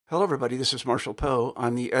Hello, everybody. This is Marshall Poe.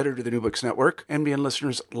 I'm the editor of the New Books Network. NBN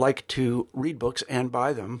listeners like to read books and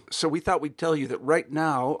buy them. So we thought we'd tell you that right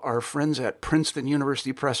now, our friends at Princeton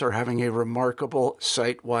University Press are having a remarkable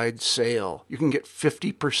site-wide sale. You can get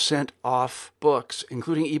 50% off books,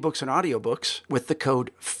 including ebooks and audiobooks, with the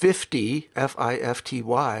code 50,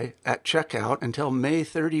 F-I-F-T-Y, at checkout until May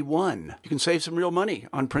 31. You can save some real money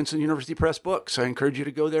on Princeton University Press books. I encourage you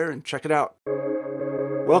to go there and check it out.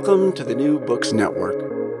 Welcome to the New Books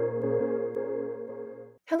Network.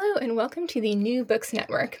 Hello and welcome to the New Books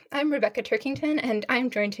Network. I'm Rebecca Turkington and I'm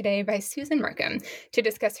joined today by Susan Markham to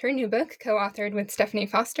discuss her new book, co-authored with Stephenie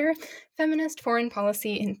Foster, Feminist Foreign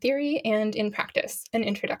Policy in Theory and in Practice, An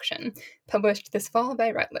Introduction, published this fall by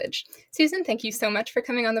Routledge. Susan, thank you so much for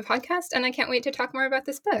coming on the podcast, and I can't wait to talk more about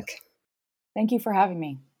this book. Thank you for having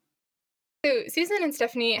me. So Susan and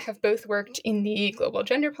Stephenie have both worked in the global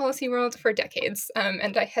gender policy world for decades,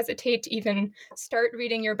 and I hesitate to even start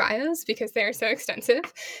reading your bios because they are so extensive.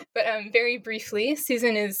 But very briefly,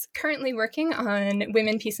 Susan is currently working on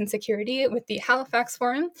women, peace, and security with the Halifax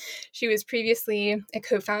Forum. She was previously a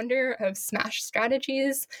co-founder of SMASH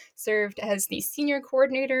Strategies, served as the senior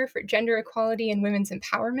coordinator for gender equality and women's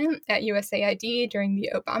empowerment at USAID during the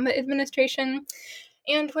Obama administration,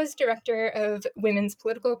 and was director of women's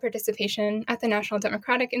political participation at the National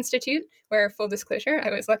Democratic Institute, where, full disclosure, I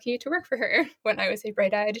was lucky to work for her when I was a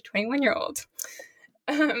bright-eyed 21-year-old.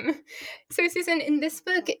 So, Susan, in this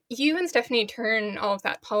book, you and Stephenie turn all of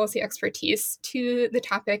that policy expertise to the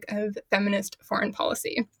topic of feminist foreign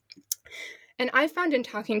policy. And I've found in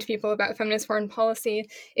talking to people about feminist foreign policy,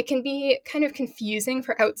 it can be kind of confusing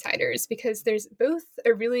for outsiders because there's both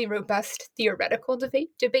a really robust theoretical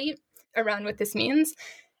debate around what this means,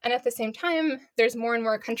 and at the same time, there's more and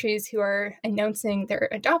more countries who are announcing their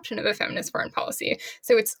adoption of a feminist foreign policy.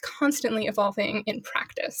 So it's constantly evolving in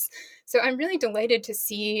practice. So I'm really delighted to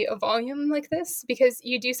see a volume like this because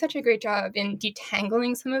you do such a great job in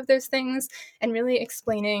detangling some of those things and really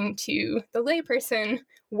explaining to the layperson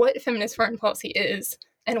what feminist foreign policy is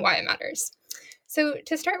and why it matters. So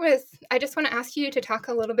to start with, I just want to ask you to talk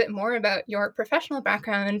a little bit more about your professional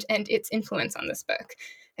background and its influence on this book.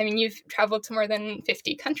 I mean, you've traveled to more than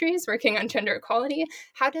 50 countries working on gender equality.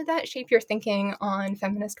 How did that shape your thinking on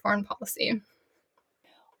feminist foreign policy?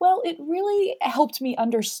 Well, it really helped me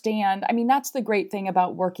understand. I mean, that's the great thing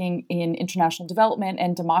about working in international development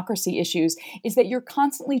and democracy issues is that you're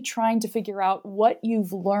constantly trying to figure out what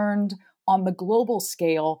you've learned on the global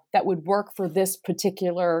scale that would work for this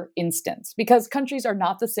particular instance. Because countries are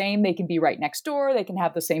not the same. They can be right next door. They can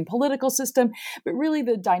have the same political system, but really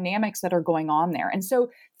the dynamics that are going on there. And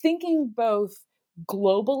so thinking both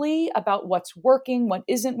globally about what's working, what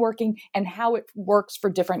isn't working, and how it works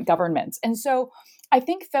for different governments. And so I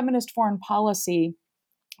think feminist foreign policy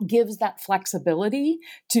gives that flexibility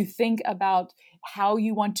to think about how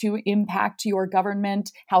you want to impact your government,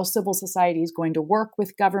 how civil society is going to work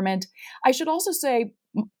with government. I should also say,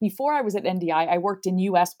 before I was at NDI, I worked in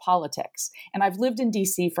US politics, and I've lived in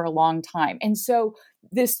DC for a long time. And so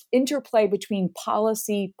this interplay between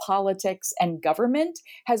policy, politics, and government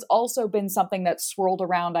has also been something that's swirled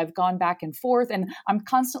around. I've gone back and forth, and I'm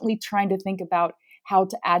constantly trying to think about how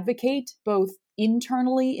to advocate both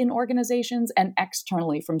internally in organizations and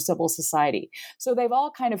externally from civil society. So they've all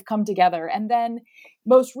kind of come together. And then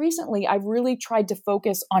most recently, I've really tried to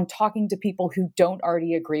focus on talking to people who don't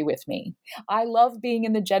already agree with me. I love being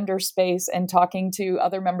in the gender space and talking to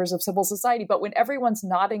other members of civil society, but when everyone's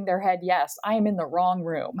nodding their head yes, I am in the wrong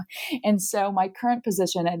room. And so my current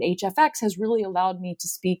position at HFX has really allowed me to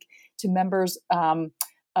speak to members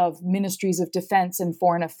of ministries of defense and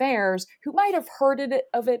foreign affairs who might have heard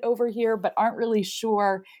of it over here, but aren't really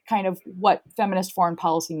sure kind of what feminist foreign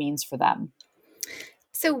policy means for them.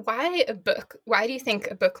 So why a book? Why do you think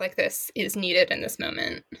a book like this is needed in this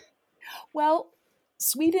moment? Well,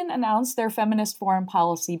 Sweden announced their feminist foreign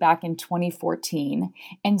policy back in 2014.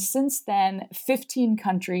 And since then, 15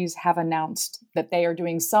 countries have announced that they are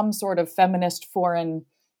doing some sort of feminist foreign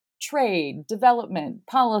trade, development,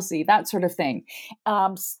 policy, that sort of thing.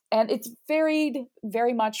 And it's varied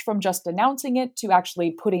very much from just announcing it to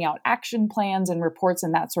actually putting out action plans and reports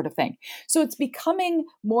and that sort of thing. So it's becoming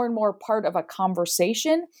more and more part of a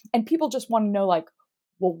conversation, and people just want to know, like,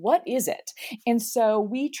 well, what is it? And so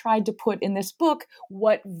we tried to put in this book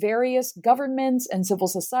what various governments and civil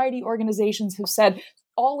society organizations have said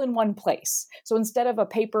all in one place. So instead of a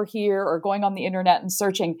paper here or going on the internet and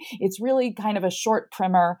searching, it's really kind of a short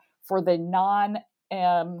primer for the non-expert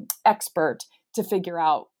to figure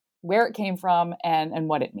out where it came from and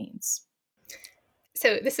what it means.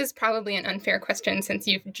 So this is probably an unfair question since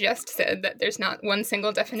you've just said that there's not one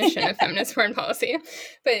single definition of feminist foreign policy.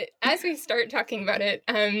 But as we start talking about it,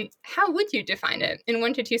 how would you define it in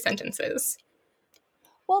 1 to 2 sentences?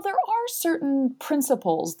 Well, there are certain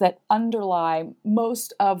principles that underlie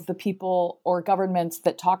most of the people or governments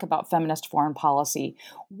that talk about feminist foreign policy.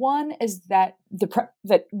 One is that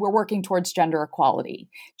that we're working towards gender equality.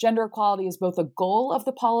 Gender equality is both a goal of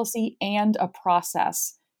the policy and a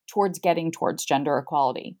process towards getting towards gender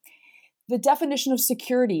equality. The definition of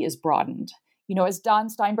security is broadened. As Don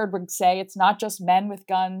Steinberg would say, it's not just men with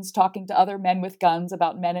guns talking to other men with guns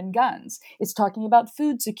about men and guns. It's talking about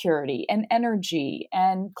food security and energy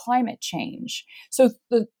and climate change. So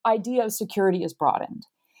the idea of security is broadened.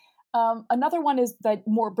 Another one is that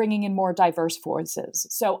bringing in more diverse voices.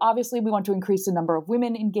 So obviously we want to increase the number of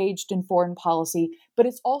women engaged in foreign policy, but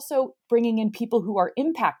it's also bringing in people who are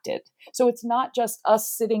impacted. So it's not just us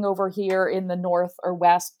sitting over here in the North or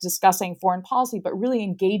West discussing foreign policy, but really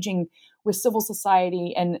engaging with civil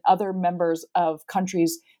society and other members of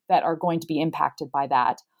countries that are going to be impacted by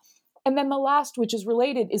that. And then the last, which is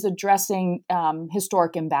related, is addressing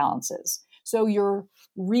historic imbalances. So you're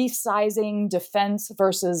resizing defense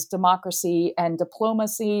versus democracy and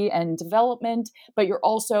diplomacy and development, but you're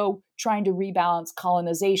also trying to rebalance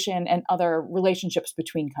colonization and other relationships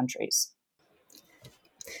between countries.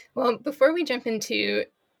 Well, before we jump into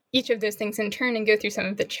each of those things in turn and go through some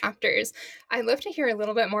of the chapters, I'd love to hear a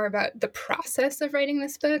little bit more about the process of writing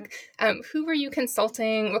this book. Who were you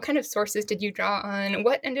consulting? What kind of sources did you draw on?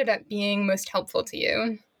 What ended up being most helpful to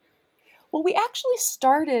you? Well, we actually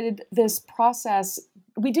started this process.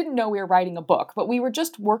 We didn't know we were writing a book, but we were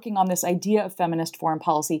just working on this idea of feminist foreign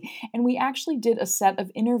policy. And we actually did a set of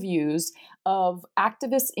interviews of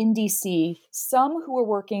activists in DC, some who were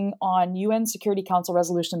working on UN Security Council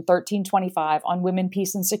Resolution 1325 on women,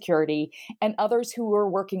 peace, and security, and others who were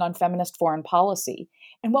working on feminist foreign policy.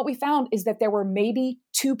 And what we found is that there were maybe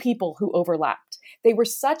 2 people who overlapped. They were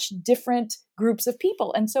such different groups of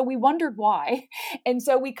people. And so we wondered why. And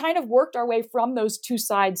so we kind of worked our way from those 2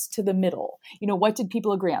 sides to the middle. What did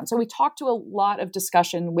people agree on? So we talked to a lot of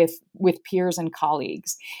discussion with peers and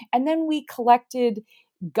colleagues. And then we collected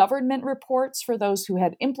government reports for those who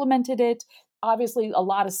had implemented it. Obviously, a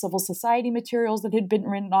lot of civil society materials that had been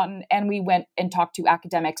written on. And we went and talked to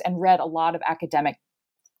academics and read a lot of academic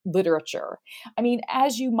literature. I mean,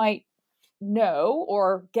 as you might know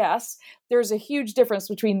or guess, there's a huge difference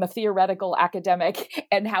between the theoretical academic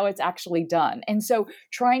and how it's actually done. And so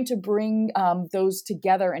trying to bring those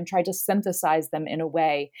together and try to synthesize them in a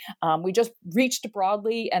way, we just reached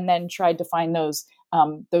broadly and then tried to find those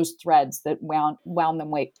threads that wound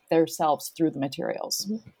them themselves through the materials.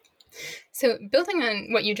 Mm-hmm. So building on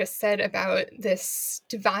what you just said about this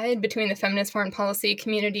divide between the feminist foreign policy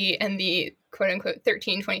community and the quote-unquote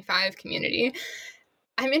 1325 community,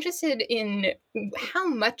 I'm interested in how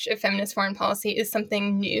much of feminist foreign policy is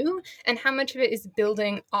something new and how much of it is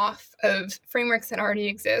building off of frameworks that already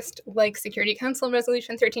exist, like Security Council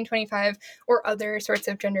Resolution 1325 or other sorts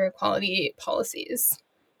of gender equality policies.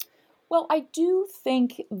 Well, I do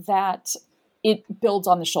think that it builds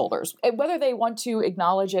on the shoulders, whether they want to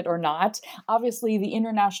acknowledge it or not. Obviously, the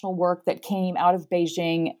international work that came out of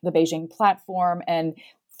Beijing, the Beijing platform, and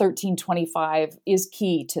 1325 is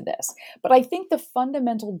key to this. But I think the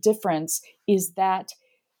fundamental difference is that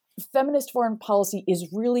feminist foreign policy is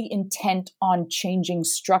really intent on changing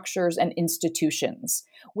structures and institutions.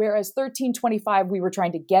 Whereas 1325, we were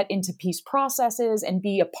trying to get into peace processes and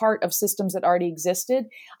be a part of systems that already existed.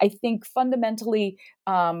 I think fundamentally,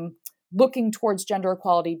 looking towards gender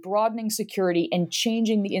equality, broadening security, and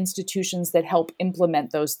changing the institutions that help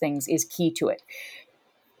implement those things is key to it.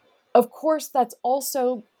 Of course, that's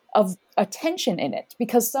also of a tension in it,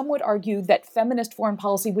 because some would argue that feminist foreign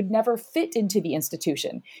policy would never fit into the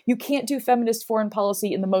institution. You can't do feminist foreign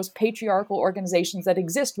policy in the most patriarchal organizations that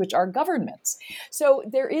exist, which are governments. So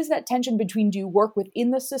there is that tension between, do you work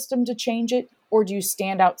within the system to change it, or do you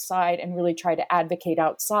stand outside and really try to advocate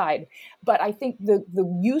outside? But I think the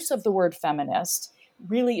use of the word feminist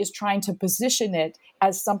really is trying to position it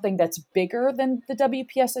as something that's bigger than the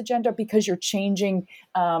WPS agenda, because you're changing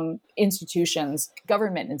institutions,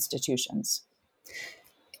 government institutions.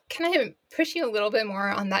 Can I push you a little bit more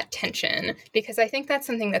on that tension? Because I think that's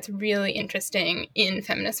something that's really interesting in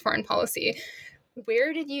feminist foreign policy.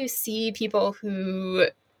 Where did you see people who,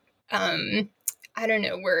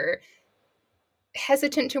 were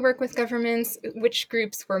hesitant to work with governments? Which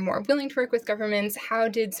groups were more willing to work with governments? How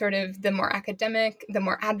did sort of the more academic, the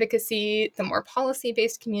more advocacy, the more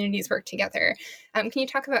policy-based communities work together? Can you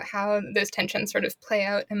talk about how those tensions sort of play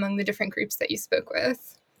out among the different groups that you spoke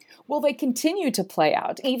with? Well, they continue to play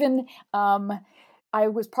out. Even I'm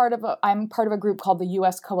part of a group called the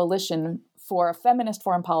U.S. Coalition for a Feminist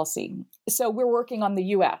Foreign Policy. So we're working on the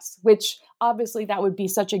U.S., which obviously that would be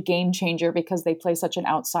such a game changer because they play such an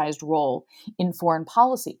outsized role in foreign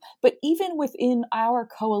policy. But even within our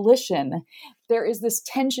coalition, there is this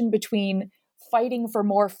tension between fighting for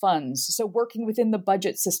more funds, so working within the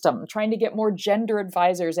budget system, trying to get more gender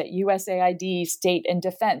advisors at USAID, state, and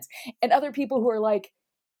defense, and other people who are like,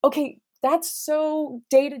 okay, that's so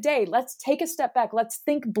day to day. Let's take a step back. Let's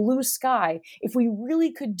think blue sky. If we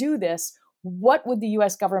really could do this, what would the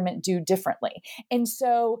US government do differently? And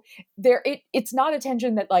so it's not a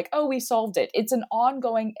tension that like, oh, we solved it. It's an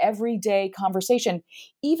ongoing everyday conversation.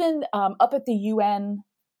 Even up at the UN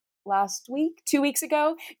last week, 2 weeks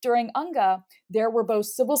ago, during UNGA, there were both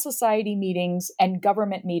civil society meetings and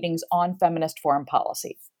government meetings on feminist foreign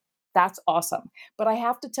policy. That's awesome. But I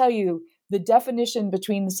have to tell you, the definition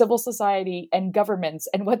between the civil society and governments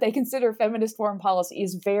and what they consider feminist foreign policy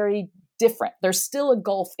is very different. There's still a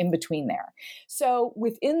gulf in between there. So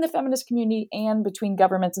within the feminist community and between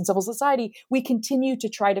governments and civil society, we continue to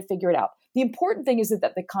try to figure it out. The important thing is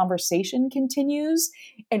that the conversation continues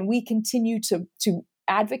and we continue to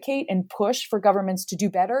advocate and push for governments to do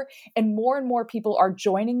better. And more people are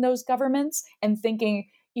joining those governments and thinking,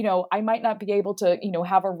 I might not be able to,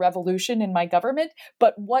 have a revolution in my government,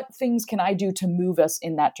 but what things can I do to move us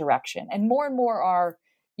in that direction? And more are,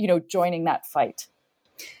 joining that fight.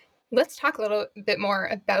 Let's talk a little bit more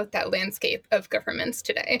about that landscape of governments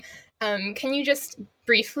today. Can you just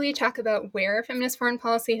briefly talk about where feminist foreign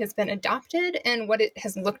policy has been adopted and what it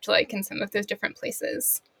has looked like in some of those different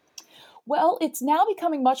places? Well, it's now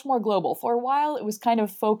becoming much more global. For a while, it was kind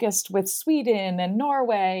of focused with Sweden and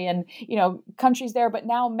Norway and, countries there. But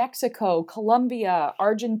now Mexico, Colombia,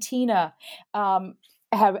 Argentina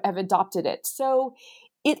have adopted it. So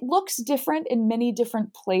it looks different in many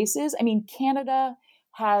different places. I mean, Canada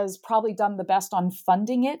has probably done the best on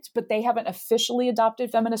funding it, but they haven't officially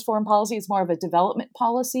adopted feminist foreign policy. It's more of a development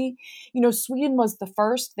policy. Sweden was the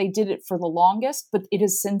first. They did it for the longest, but it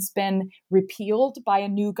has since been repealed by a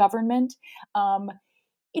new government.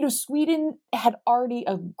 Sweden had already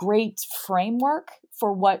a great framework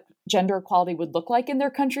for what gender equality would look like in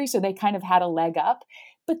their country, so they kind of had a leg up.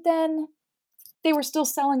 But then they were still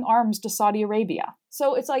selling arms to Saudi Arabia.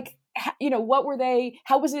 So it's like,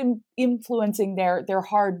 how was it influencing their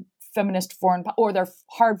hard feminist their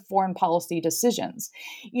hard foreign policy decisions?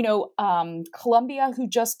 Colombia, who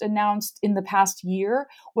just announced in the past year,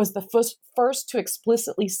 was the first to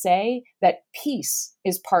explicitly say that peace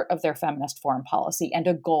is part of their feminist foreign policy and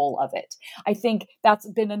a goal of it. I think that's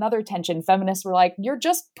been another tension. Feminists were like, you're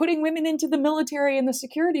just putting women into the military and the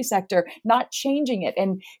security sector, not changing it.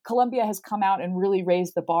 And Colombia has come out and really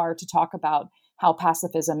raised the bar to talk about how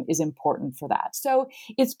pacifism is important for that. So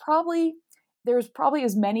there's probably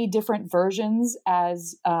as many different versions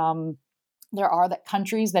as there are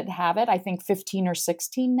countries that have it. I think 15 or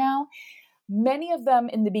 16 now. Many of them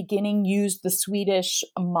in the beginning used the Swedish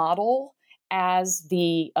model as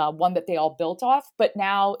the one that they all built off, but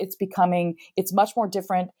now it's much more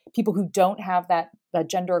different. People who don't have that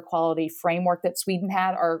gender equality framework that Sweden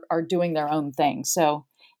had are doing their own thing. So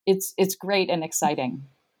it's great and exciting.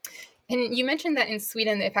 And you mentioned that in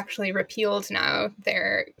Sweden, they've actually repealed now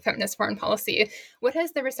their feminist foreign policy. What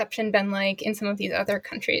has the reception been like in some of these other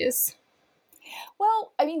countries?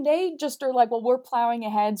 Well, I mean, they just are like, well, we're plowing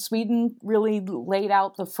ahead. Sweden really laid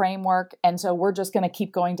out the framework. And so we're just going to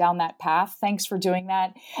keep going down that path. Thanks for doing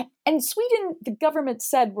that. And Sweden, the government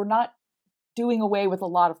said, we're not doing away with a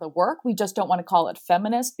lot of the work. We just don't want to call it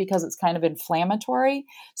feminist because it's kind of inflammatory.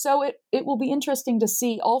 So it will be interesting to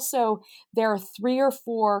see. Also, there are 3 or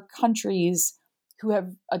 4 countries who have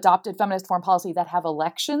adopted feminist foreign policy that have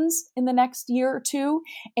elections in the next year or two.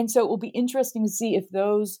 And so it will be interesting to see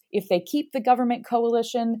if they keep the government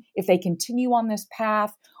coalition, if they continue on this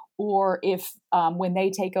path, or if when they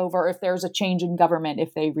take over, if there's a change in government,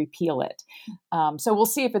 if they repeal it. So we'll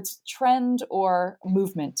see if it's trend or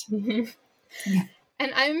movement. Mm-hmm. Yeah.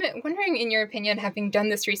 And I'm wondering, in your opinion, having done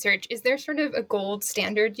this research, is there sort of a gold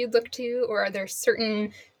standard you'd look to, or are there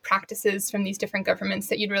certain practices from these different governments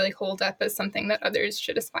that you'd really hold up as something that others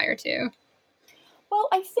should aspire to? Well,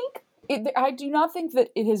 I do not think that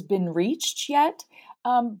it has been reached yet,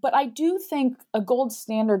 but I do think a gold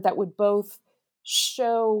standard that would both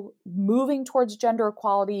show moving towards gender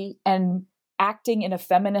equality and acting in a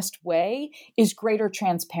feminist way is greater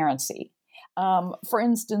transparency. For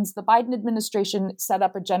instance, the Biden administration set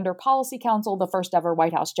up a gender policy council, the first ever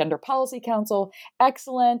White House gender policy council.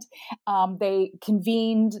 Excellent. They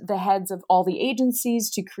convened the heads of all the agencies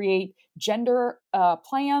to create gender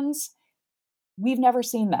plans. We've never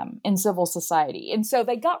seen them in civil society. And so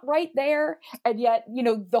they got right there. And yet,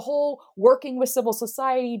 the whole working with civil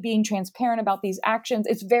society, being transparent about these actions,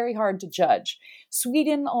 it's very hard to judge.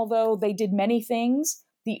 Sweden, although they did many things,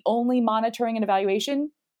 the only monitoring and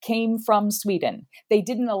evaluation came from Sweden. They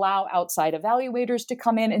didn't allow outside evaluators to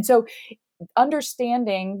come in. And so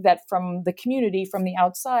understanding that from the community, from the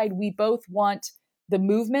outside, we both want the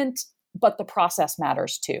movement, but the process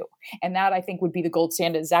matters too. And that, I think, would be the gold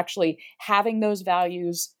standard, is actually having those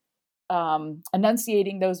values,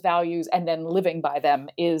 enunciating those values, and then living by them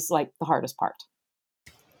is like the hardest part.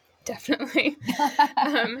 Definitely.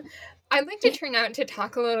 I'd like to turn out to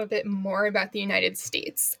talk a little bit more about the United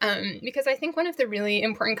States, because I think one of the really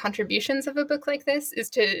important contributions of a book like this is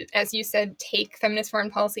to, as you said, take feminist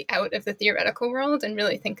foreign policy out of the theoretical world and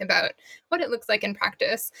really think about what it looks like in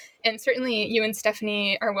practice. And certainly you and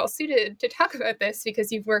Stephenie are well suited to talk about this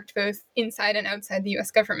because you've worked both inside and outside the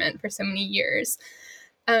US government for so many years.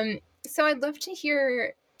 So I'd love to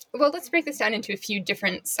hear... Well, let's break this down into a few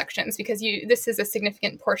different sections, because this is a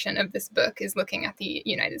significant portion of this book, is looking at the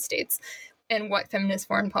United States and what feminist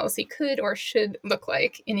foreign policy could or should look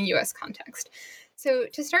like in a U.S. context. So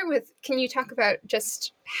to start with, can you talk about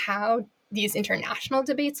just how these international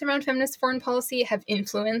debates around feminist foreign policy have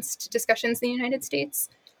influenced discussions in the United States?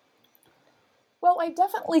 Well, I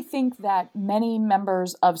definitely think that many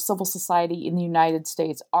members of civil society in the United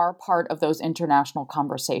States are part of those international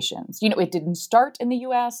conversations. It didn't start in the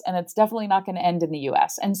U.S., and it's definitely not going to end in the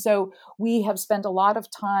U.S. And so we have spent a lot of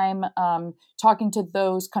time talking to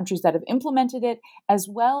those countries that have implemented it, as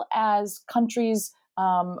well as countries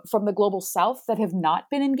from the global south that have not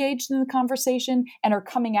been engaged in the conversation and are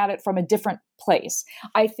coming at it from a different place.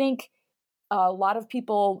 I think a lot of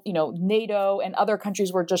people, NATO and other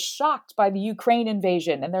countries were just shocked by the Ukraine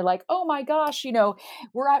invasion. And they're like, oh my gosh,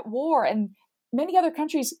 we're at war. And many other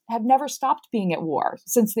countries have never stopped being at war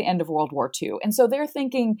since the end of World War II. And so they're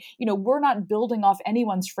thinking, we're not building off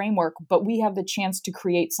anyone's framework, but we have the chance to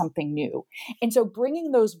create something new. And so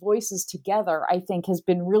bringing those voices together, I think, has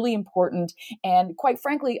been really important. And quite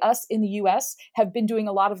frankly, us in the US have been doing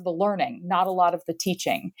a lot of the learning, not a lot of the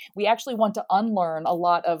teaching. We actually want to unlearn a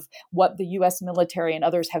lot of what the US military and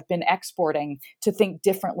others have been exporting to think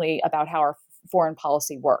differently about how our foreign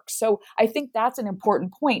policy works. So I think that's an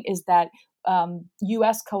important point, is that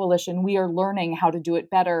U.S. coalition, we are learning how to do it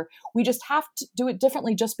better. We just have to do it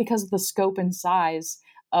differently just because of the scope and size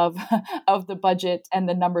of the budget and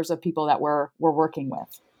the numbers of people that we're working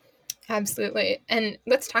with. Absolutely. And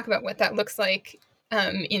let's talk about what that looks like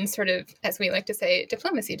in sort of, as we like to say,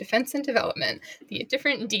 diplomacy, defense, and development, the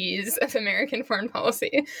different Ds of American foreign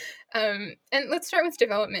policy. And let's start with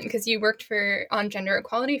development, because you worked on gender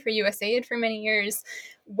equality for USAID for many years.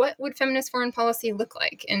 What would feminist foreign policy look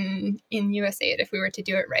like in USAID if we were to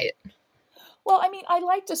do it right? Well, I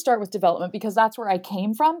like to start with development because that's where I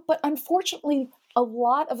came from. But unfortunately, a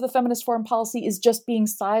lot of the feminist foreign policy is just being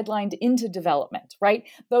sidelined into development, right?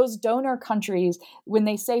 Those donor countries, when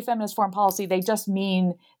they say feminist foreign policy, they just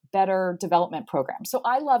mean better development programs. So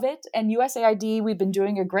I love it. And USAID, we've been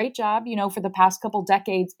doing a great job, for the past couple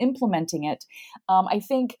decades implementing it. I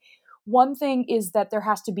think one thing is that there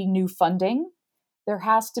has to be new funding. There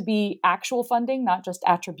has to be actual funding, not just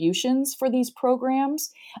attributions for these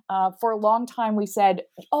programs. For a long time, we said,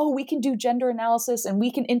 we can do gender analysis and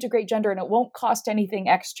we can integrate gender and it won't cost anything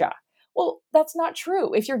extra. Well, that's not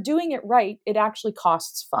true. If you're doing it right, it actually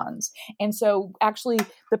costs funds. And so actually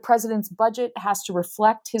the president's budget has to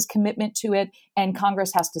reflect his commitment to it, and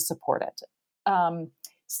Congress has to support it.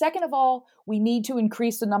 Second of all, we need to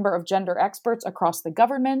increase the number of gender experts across the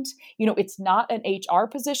government. It's not an HR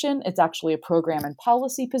position. It's actually a program and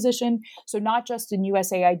policy position. So not just in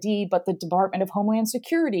USAID, but the Department of Homeland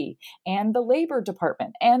Security and the Labor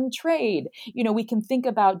Department and trade. We can think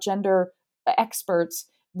about gender experts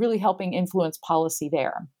really helping influence policy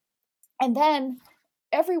there. And then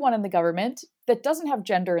everyone in the government that doesn't have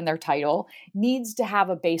gender in their title needs to have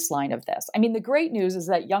a baseline of this. The great news is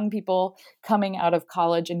that young people coming out of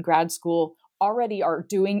college and grad school already are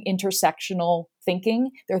doing intersectional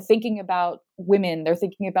thinking. They're thinking about women, they're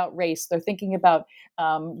thinking about race, they're thinking about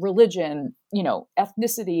religion,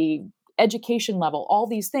 ethnicity, education level, all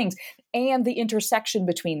these things, and the intersection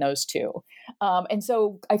between those two. And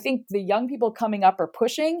so I think the young people coming up are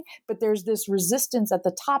pushing, but there's this resistance at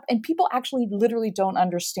the top, and people actually literally don't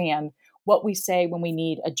understand what we say when we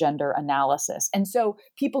need a gender analysis. And so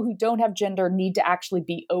people who don't have gender need to actually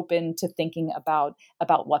be open to thinking about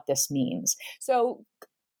what this means. So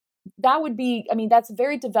that would be, I mean, that's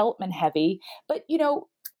very development heavy, but,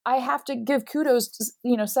 I have to give kudos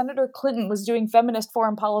to, Senator Clinton was doing feminist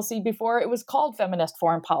foreign policy before it was called feminist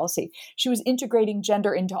foreign policy. She was integrating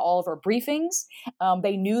gender into all of her briefings.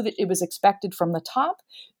 They knew that it was expected from the top.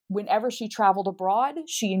 Whenever she traveled abroad,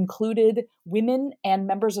 she included women and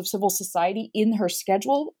members of civil society in her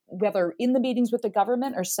schedule, whether in the meetings with the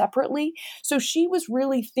government or separately. So she was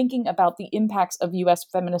really thinking about the impacts of U.S.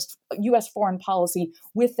 foreign policy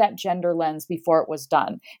with that gender lens before it was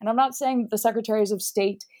done. And I'm not saying that the secretaries of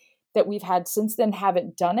state that we've had since then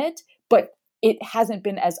haven't done it, but it hasn't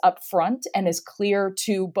been as upfront and as clear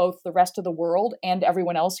to both the rest of the world and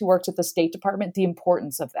everyone else who works at the State Department, the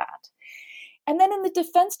importance of that. And then in the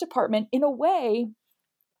Defense Department, in a way,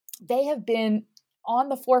 they have been on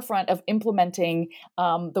the forefront of implementing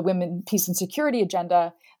the Women, Peace, and Security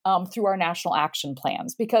agenda through our national action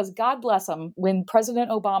plans. Because God bless them, when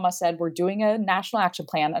President Obama said, we're doing a national action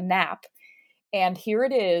plan, a NAP, and here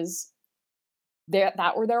it is,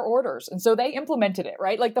 that were their orders. And so they implemented it,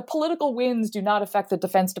 right? Like the political winds do not affect the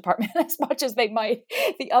Defense Department as much as they might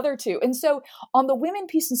the other two. And so on the Women,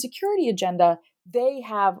 Peace, and Security agenda, they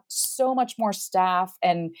have so much more staff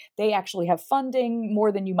and they actually have funding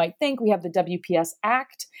more than you might think. We have the WPS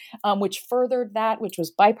Act, which furthered that, which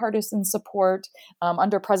was bipartisan support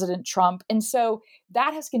under President Trump. And so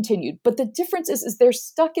that has continued. But the difference is they're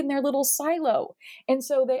stuck in their little silo. And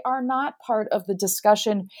so they are not part of the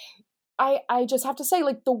discussion. I just have to say,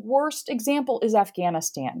 like, the worst example is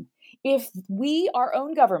Afghanistan. If we, our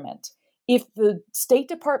own government, if the State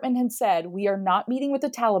Department had said we are not meeting with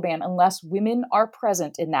the Taliban unless women are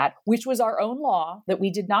present in that, which was our own law that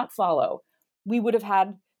we did not follow, we would have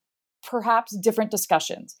had perhaps different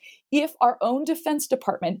discussions. If our own Defense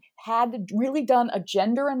Department had really done a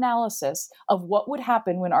gender analysis of what would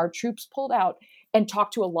happen when our troops pulled out and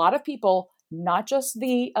talked to a lot of people, not just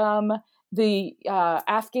the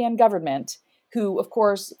Afghan government, who, of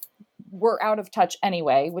course, were out of touch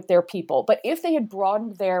anyway with their people. But if they had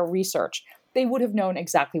broadened their research, they would have known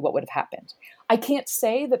exactly what would have happened. I can't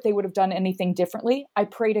say that they would have done anything differently. I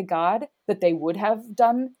pray to God that they would have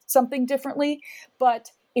done something differently.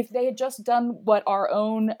 But if they had just done what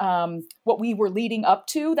we were leading up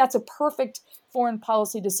to, that's a perfect foreign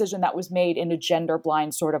policy decision that was made in a gender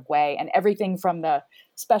blind sort of way. And everything from the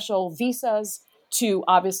special visas to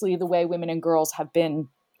obviously the way women and girls have been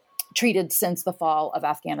treated since the fall of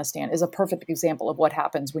Afghanistan is a perfect example of what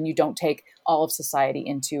happens when you don't take all of society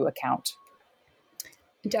into account.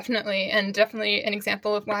 Definitely, and definitely an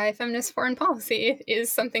example of why feminist foreign policy is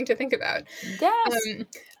something to think about. Yes.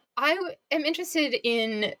 I am interested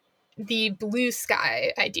in the blue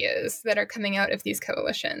sky ideas that are coming out of these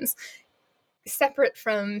coalitions. Separate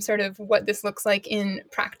from sort of what this looks like in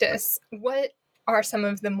practice, what are some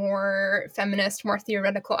of the more feminist, more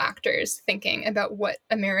theoretical actors thinking about what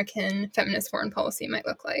American feminist foreign policy might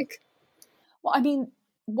look like? Well, I mean,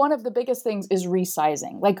 one of the biggest things is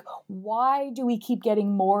resizing. Like, why do we keep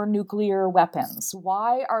getting more nuclear weapons?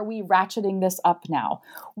 Why are we ratcheting this up now?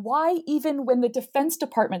 Why, even when the Defense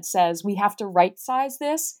Department says we have to right size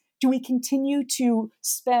this, do we continue to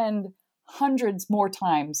spend hundreds more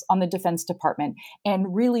times on the Defense Department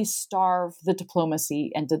and really starve the diplomacy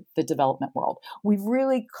and the development world? We've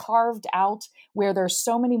really carved out where there's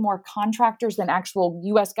so many more contractors than actual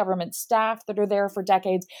U.S. government staff that are there for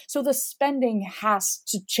decades. So the spending has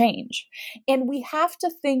to change. And we have to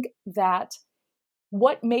think that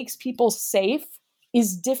what makes people safe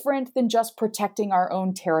is different than just protecting our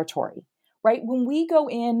own territory. Right? When we go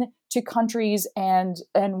in to countries and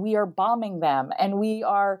we are bombing them and we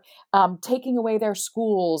are taking away their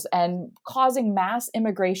schools and causing mass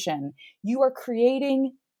immigration, you are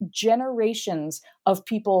creating generations of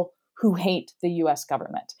people who hate the U.S.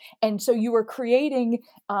 government. And so you are creating,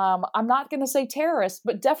 I'm not going to say terrorists,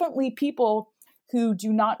 but definitely people who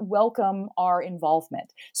do not welcome our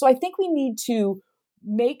involvement. So I think we need to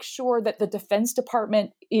make sure that the Defense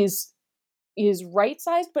Department is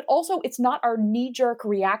right-sized, but also it's not our knee-jerk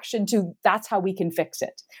reaction to that's how we can fix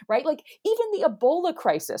it, right? Like even the Ebola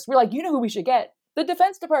crisis, we're like, you know who we should get? The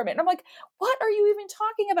Defense Department. And I'm like, what are you even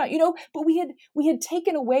talking about? But we had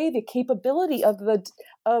taken away the capability of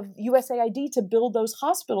USAID to build those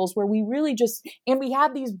hospitals where we really and we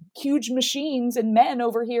had these huge machines and men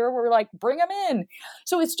over here who were like, bring them in.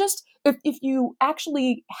 So it's just, if you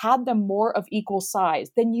actually had them more of equal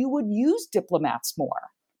size, then you would use diplomats more,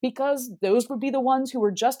 because those would be the ones who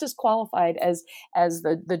were just as qualified as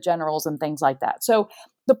the generals and things like that. So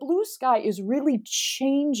the blue sky is really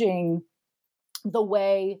changing the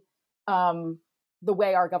way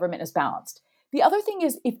our government is balanced. The other thing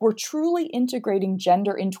is, if we're truly integrating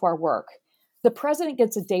gender into our work, the president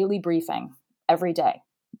gets a daily briefing every day,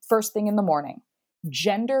 first thing in the morning.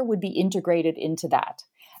 Gender would be integrated into that.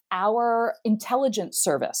 Our intelligence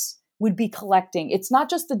service would be collecting. It's not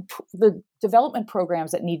just the development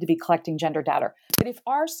programs that need to be collecting gender data, but if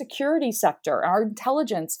our security sector, our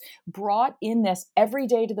intelligence brought in this every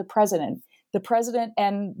day to the president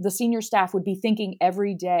and the senior staff would be thinking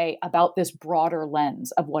every day about this broader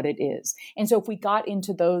lens of what it is. And so if we got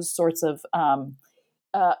into those sorts of,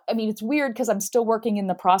 it's weird because I'm still working in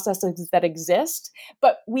the processes that exist,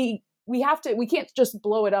 but we can't just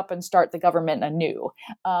blow it up and start the government anew.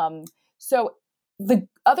 So the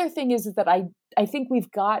other thing is that I think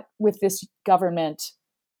we've got with this government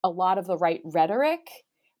a lot of the right rhetoric,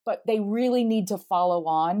 but they really need to follow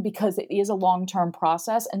on because it is a long-term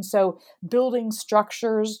process. And so building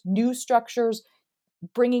structures, new structures,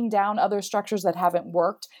 bringing down other structures that haven't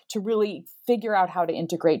worked to really figure out how to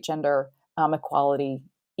integrate gender equality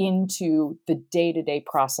into the day-to-day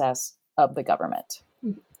process of the government.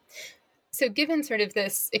 So given sort of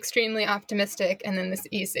this extremely optimistic and then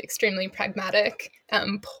these extremely pragmatic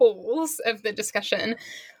poles of the discussion,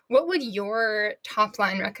 what would your top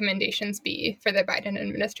line recommendations be for the Biden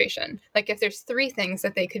administration? Like if there's 3 things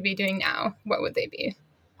that they could be doing now, what would they be?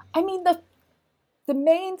 I mean, the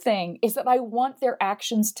main thing is that I want their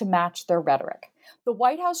actions to match their rhetoric. The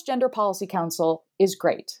White House Gender Policy Council is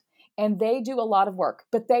great, and they do a lot of work,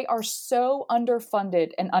 but they are so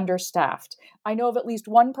underfunded and understaffed. I know of at least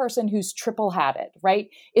one person who's triple-hatted, right?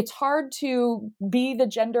 It's hard to be the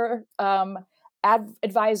gender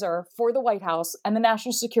advisor for the White House and the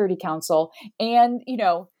National Security Council and,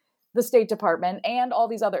 the State Department and all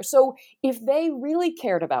these others. So if they really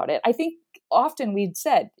cared about it, I think often we'd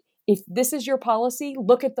said, if this is your policy,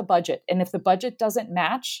 look at the budget. And if the budget doesn't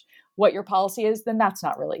match what your policy is, then that's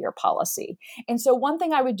not really your policy. And so one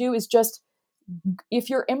thing I would do is just, if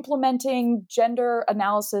you're implementing gender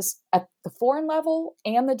analysis at the foreign level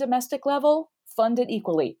and the domestic level, fund it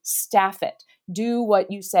equally, staff it, do what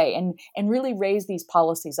you say, and really raise these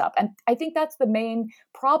policies up. And I think that's the main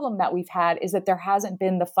problem that we've had, is that there hasn't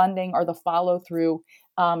been the funding or the follow through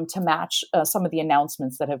to match some of the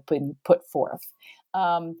announcements that have been put forth.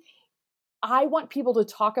 I want people to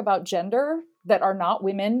talk about gender that are not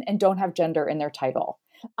women and don't have gender in their title.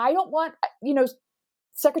 I don't want,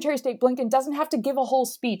 Secretary of State Blinken doesn't have to give a whole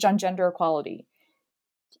speech on gender equality.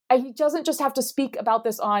 He doesn't just have to speak about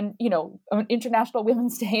this on International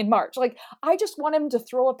Women's Day in March. I just want him to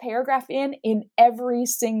throw a paragraph in every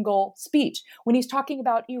single speech. When he's talking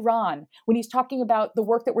about Iran, when he's talking about the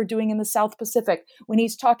work that we're doing in the South Pacific, when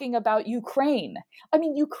he's talking about Ukraine.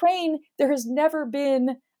 Ukraine, there has never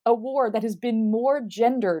been a war that has been more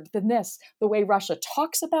gendered than this. The way Russia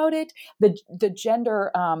talks about it, the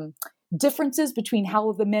gender differences between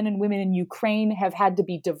how the men and women in Ukraine have had to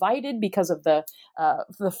be divided because of the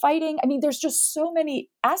fighting. There's just so many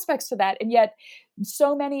aspects to that, and yet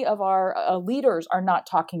so many of our leaders are not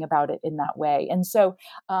talking about it in that way. And so,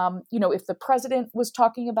 if the president was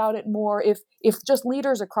talking about it more, if just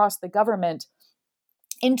leaders across the government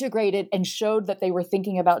integrated and showed that they were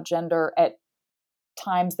thinking about gender at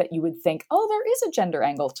times that you would think, oh, there is a gender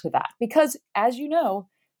angle to that. Because as you know,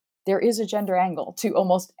 there is a gender angle to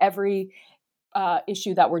almost every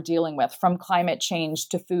issue that we're dealing with, from climate change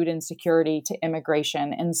to food insecurity to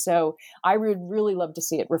immigration. And so I would really love to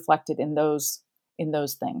see it reflected in those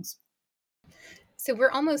things. So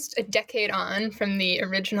we're almost a decade on from the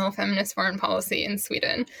original feminist foreign policy in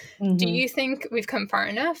Sweden. Mm-hmm. Do you think we've come far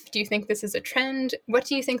enough? Do you think this is a trend? What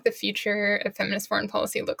do you think the future of feminist foreign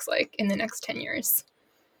policy looks like in the next 10 years?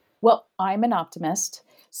 Well, I'm an optimist.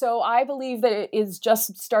 So I believe that it is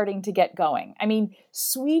just starting to get going.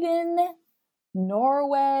 Sweden,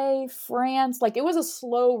 Norway, France, it was a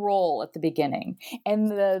slow roll at the beginning.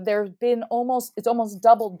 And there's been it's almost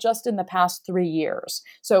doubled just in the past 3 years.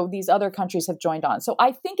 So these other countries have joined on. So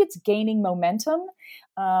I think it's gaining momentum.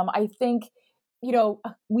 I think,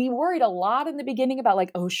 we worried a lot in the beginning about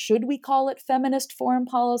should we call it feminist foreign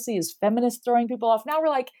policy? Is feminist throwing people off? Now we're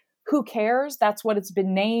like, who cares? That's what it's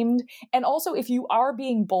been named. And also, if you are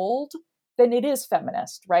being bold, then it is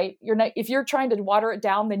feminist, right? If you're trying to water it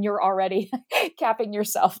down, then you're already capping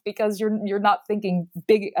yourself because you're not thinking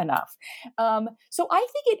big enough. So I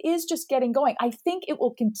think it is just getting going. I think it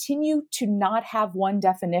will continue to not have one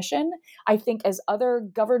definition. I think as other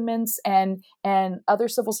governments and other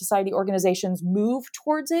civil society organizations move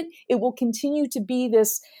towards it, it will continue to be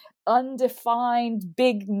this undefined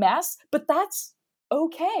big mess. But that's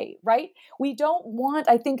okay, right? We don't want,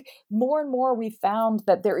 I think more and more we found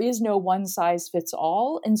that there is no one size fits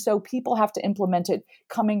all. And so people have to implement it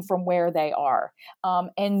coming from where they are.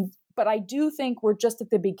 But I do think we're just at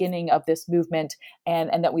the beginning of this movement,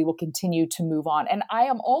 and that we will continue to move on. And I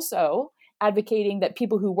am also advocating that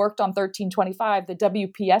people who worked on 1325, the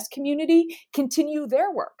WPS community, continue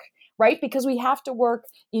their work, right? Because we have to work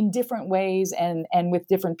in different ways and with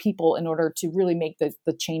different people in order to really make the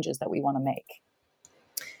changes that we want to make.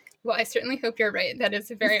 Well, I certainly hope you're right. That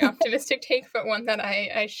is a very optimistic take, but one that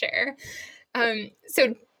I share.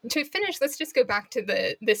 So to finish, let's just go back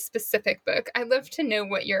to this specific book. I'd love to know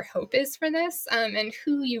what your hope is for this, and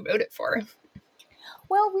who you wrote it for.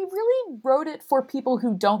 Well, we really wrote it for people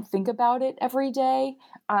who don't think about it every day.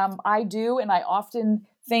 I do, and I often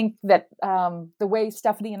think that the way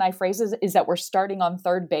Stephenie and I phrase it is that we're starting on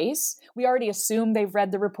third base. We already assume they've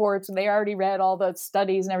read the reports and they already read all the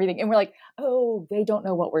studies and everything. And we're like, oh, they don't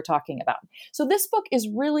know what we're talking about. So this book is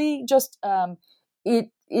really just,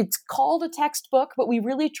 it's called a textbook, but we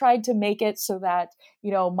really tried to make it so that,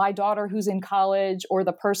 my daughter who's in college or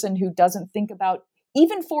the person who doesn't think about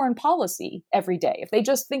even foreign policy every day, if they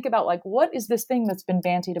just think about what is this thing that's been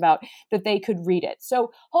bandied about, that they could read it.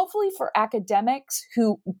 So hopefully for academics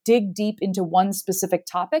who dig deep into one specific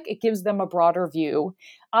topic, it gives them a broader view.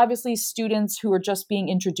 Obviously, students who are just being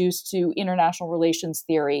introduced to international relations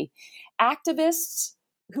theory, activists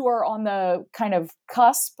who are on the kind of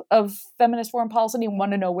cusp of feminist foreign policy and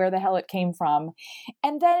want to know where the hell it came from.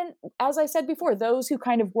 And then, as I said before, those who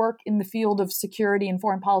kind of work in the field of security and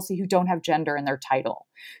foreign policy who don't have gender in their title,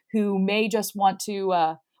 who may just want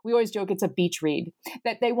to, we always joke it's a beach read,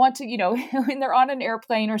 that they want to, when they're on an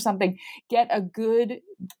airplane or something, get a good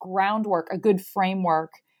groundwork, a good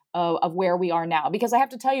framework of where we are now. Because I have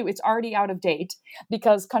to tell you, it's already out of date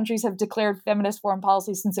because countries have declared feminist foreign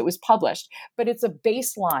policy since it was published. But it's a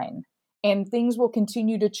baseline and things will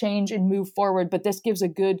continue to change and move forward. But this gives a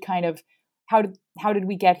good kind of how did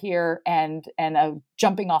we get here and a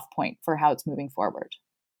jumping off point for how it's moving forward.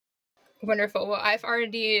 Wonderful. Well, I've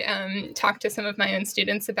already talked to some of my own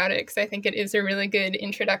students about it because I think it is a really good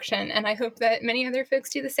introduction. And I hope that many other folks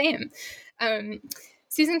do the same.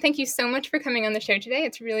 Susan, thank you so much for coming on the show today.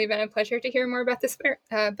 It's really been a pleasure to hear more about this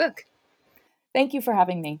book. Thank you for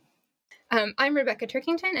having me. I'm Rebecca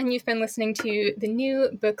Turkington, and you've been listening to the New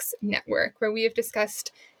Books Network, where we have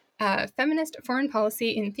discussed Feminist Foreign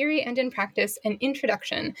Policy in Theory and in Practice, an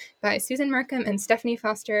Introduction by Susan Markham and Stephenie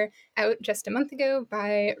Foster, out just a month ago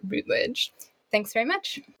by Routledge. Thanks very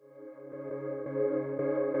much.